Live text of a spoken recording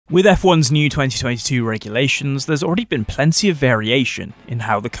With F1's new 2022 regulations, there's already been plenty of variation in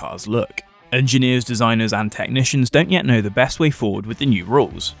how the cars look. Engineers, designers and technicians don't yet know the best way forward with the new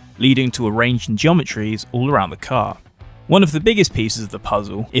rules, leading to a range in geometries all around the car. One of the biggest pieces of the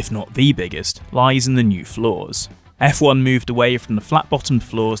puzzle, if not the biggest, lies in the new floors. F1 moved away from the flat-bottomed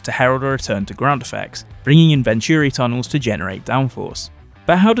floors to herald a return to ground effects, bringing in Venturi tunnels to generate downforce.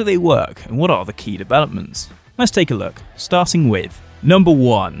 But how do they work, and what are the key developments? Let's take a look, starting with Number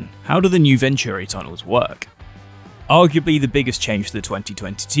 1. How do the new Venturi tunnels work? Arguably the biggest change to the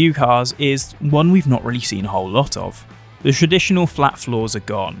 2022 cars is one we've not really seen a whole lot of. The traditional flat floors are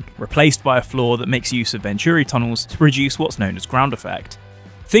gone, replaced by a floor that makes use of Venturi tunnels to produce what's known as ground effect.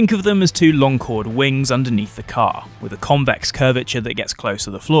 Think of them as two long-chord wings underneath the car, with a convex curvature that gets close to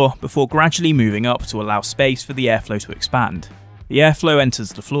the floor before gradually moving up to allow space for the airflow to expand. The airflow enters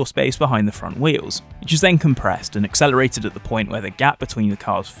the floor space behind the front wheels, which is then compressed and accelerated at the point where the gap between the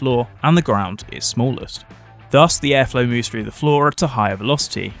car's floor and the ground is smallest. Thus, the airflow moves through the floor at a higher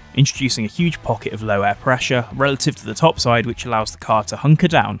velocity, introducing a huge pocket of low air pressure relative to the topside, which allows the car to hunker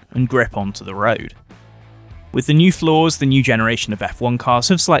down and grip onto the road. With the new floors, the new generation of F1 cars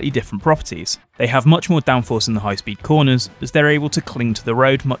have slightly different properties. They have much more downforce in the high-speed corners, as they're able to cling to the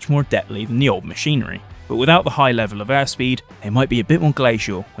road much more adeptly than the old machinery. But without the high level of airspeed, they might be a bit more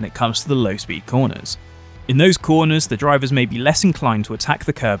glacial when it comes to the low-speed corners. In those corners, the drivers may be less inclined to attack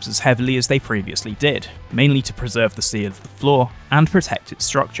the curbs as heavily as they previously did, mainly to preserve the seal of the floor and protect its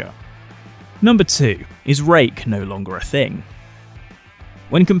structure. Number 2. Is Rake no longer a thing?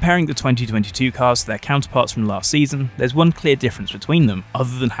 When comparing the 2022 cars to their counterparts from last season, there's one clear difference between them,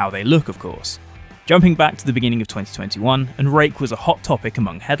 other than how they look of course. Jumping back to the beginning of 2021, and Rake was a hot topic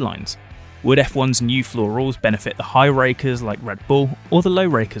among headlines. Would F1's new floor rules benefit the high rakers like Red Bull, or the low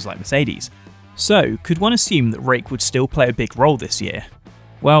rakers like Mercedes? So, could one assume that Rake would still play a big role this year?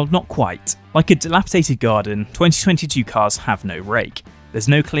 Well, not quite. Like a dilapidated garden, 2022 cars have no rake. There's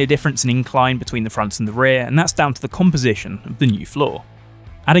no clear difference in incline between the front and the rear, and that's down to the composition of the new floor.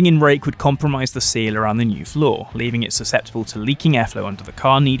 Adding in rake would compromise the seal around the new floor, leaving it susceptible to leaking airflow under the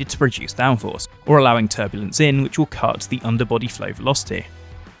car needed to produce downforce, or allowing turbulence in, which will cut the underbody flow velocity.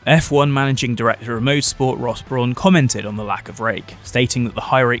 F1 Managing Director of Motorsport Ross Brawn commented on the lack of rake, stating that the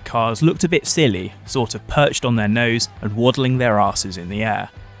high rake cars looked a bit silly, sort of perched on their nose and waddling their asses in the air.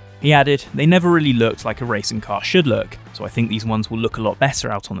 He added, "They never really looked like a racing car should look, so I think these ones will look a lot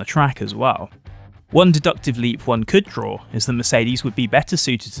better out on the track as well." One deductive leap one could draw is that Mercedes would be better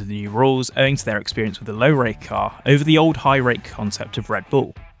suited to the new rules owing to their experience with a low rake car over the old high rake concept of Red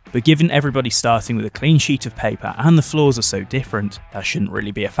Bull. But given everybody starting with a clean sheet of paper and the floors are so different, that shouldn't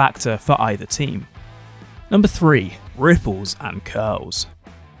really be a factor for either team. Number 3. Ripples and curls.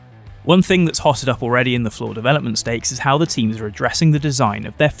 One thing that's hotted up already in the floor development stakes is how the teams are addressing the design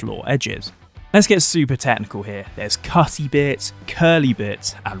of their floor edges. Let's get super technical here. There's cutty bits, curly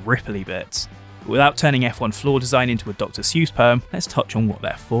bits, and ripply bits. But without turning F1 floor design into a Dr. Seuss poem, let's touch on what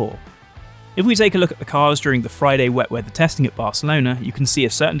they're for. If we take a look at the cars during the Friday wet weather testing at Barcelona, you can see a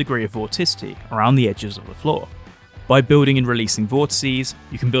certain degree of vorticity around the edges of the floor. By building and releasing vortices,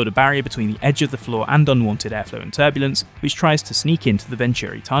 you can build a barrier between the edge of the floor and unwanted airflow and turbulence, which tries to sneak into the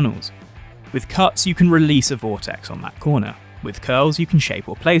Venturi tunnels. With cuts, you can release a vortex on that corner. With curls, you can shape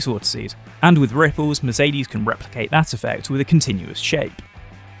or place vortices, and with ripples, Mercedes can replicate that effect with a continuous shape.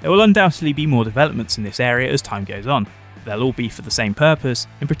 There will undoubtedly be more developments in this area as time goes on. They'll all be for the same purpose,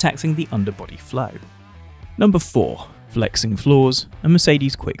 in protecting the underbody flow. Number 4. Flexing floors, a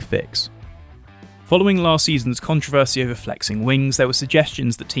Mercedes quick fix. Following last season's controversy over flexing wings, there were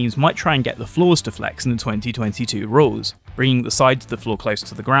suggestions that teams might try and get the floors to flex in the 2022 rules, bringing the sides of the floor close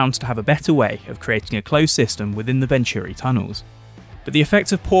to the ground to have a better way of creating a closed system within the Venturi tunnels. But the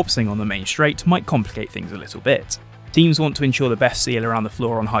effect of porpoising on the main straight might complicate things a little bit. Teams want to ensure the best seal around the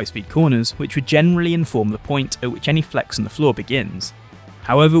floor on high-speed corners, which would generally inform the point at which any flex on the floor begins.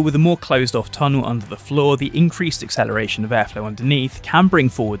 However, with a more closed-off tunnel under the floor, the increased acceleration of airflow underneath can bring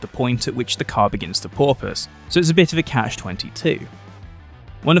forward the point at which the car begins to porpoise, so it's a bit of a catch-22.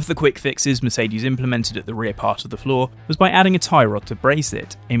 One of the quick fixes Mercedes implemented at the rear part of the floor was by adding a tie rod to brace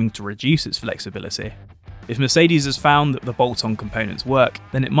it, aiming to reduce its flexibility. If Mercedes has found that the bolt-on components work,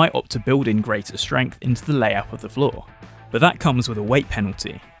 then it might opt to build in greater strength into the layout of the floor. But that comes with a weight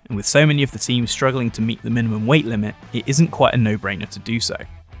penalty, and with so many of the teams struggling to meet the minimum weight limit, it isn't quite a no-brainer to do so.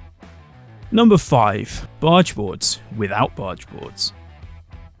 Number 5. Bargeboards without bargeboards.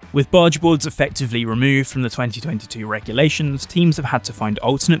 With bargeboards effectively removed from the 2022 regulations, teams have had to find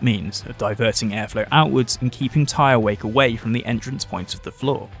alternate means of diverting airflow outwards and keeping tyre wake away from the entrance points of the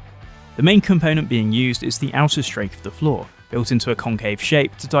floor. The main component being used is the outer strake of the floor, built into a concave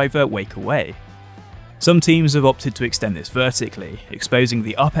shape to divert wake away. Some teams have opted to extend this vertically, exposing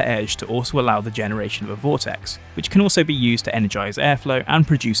the upper edge to also allow the generation of a vortex, which can also be used to energise airflow and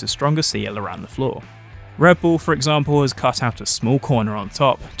produce a stronger seal around the floor. Red Bull, for example, has cut out a small corner on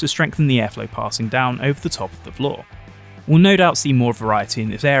top to strengthen the airflow passing down over the top of the floor. We'll no doubt see more variety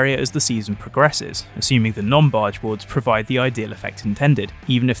in this area as the season progresses, assuming the non-bargeboards provide the ideal effect intended,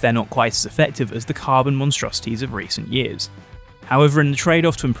 even if they're not quite as effective as the carbon monstrosities of recent years. However, in the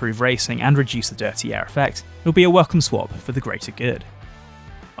trade-off to improve racing and reduce the dirty air effect, it'll be a welcome swap for the greater good.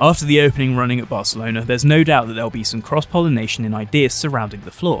 After the opening running at Barcelona, there's no doubt that there'll be some cross-pollination in ideas surrounding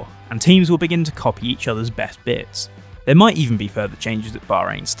the floor, and teams will begin to copy each other's best bits. There might even be further changes at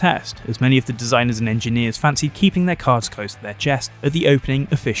Bahrain's test, as many of the designers and engineers fancied keeping their cards close to their chest at the opening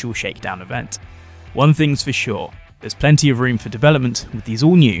official shakedown event. One thing's for sure, there's plenty of room for development with these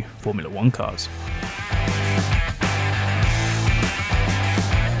all-new Formula 1 cars.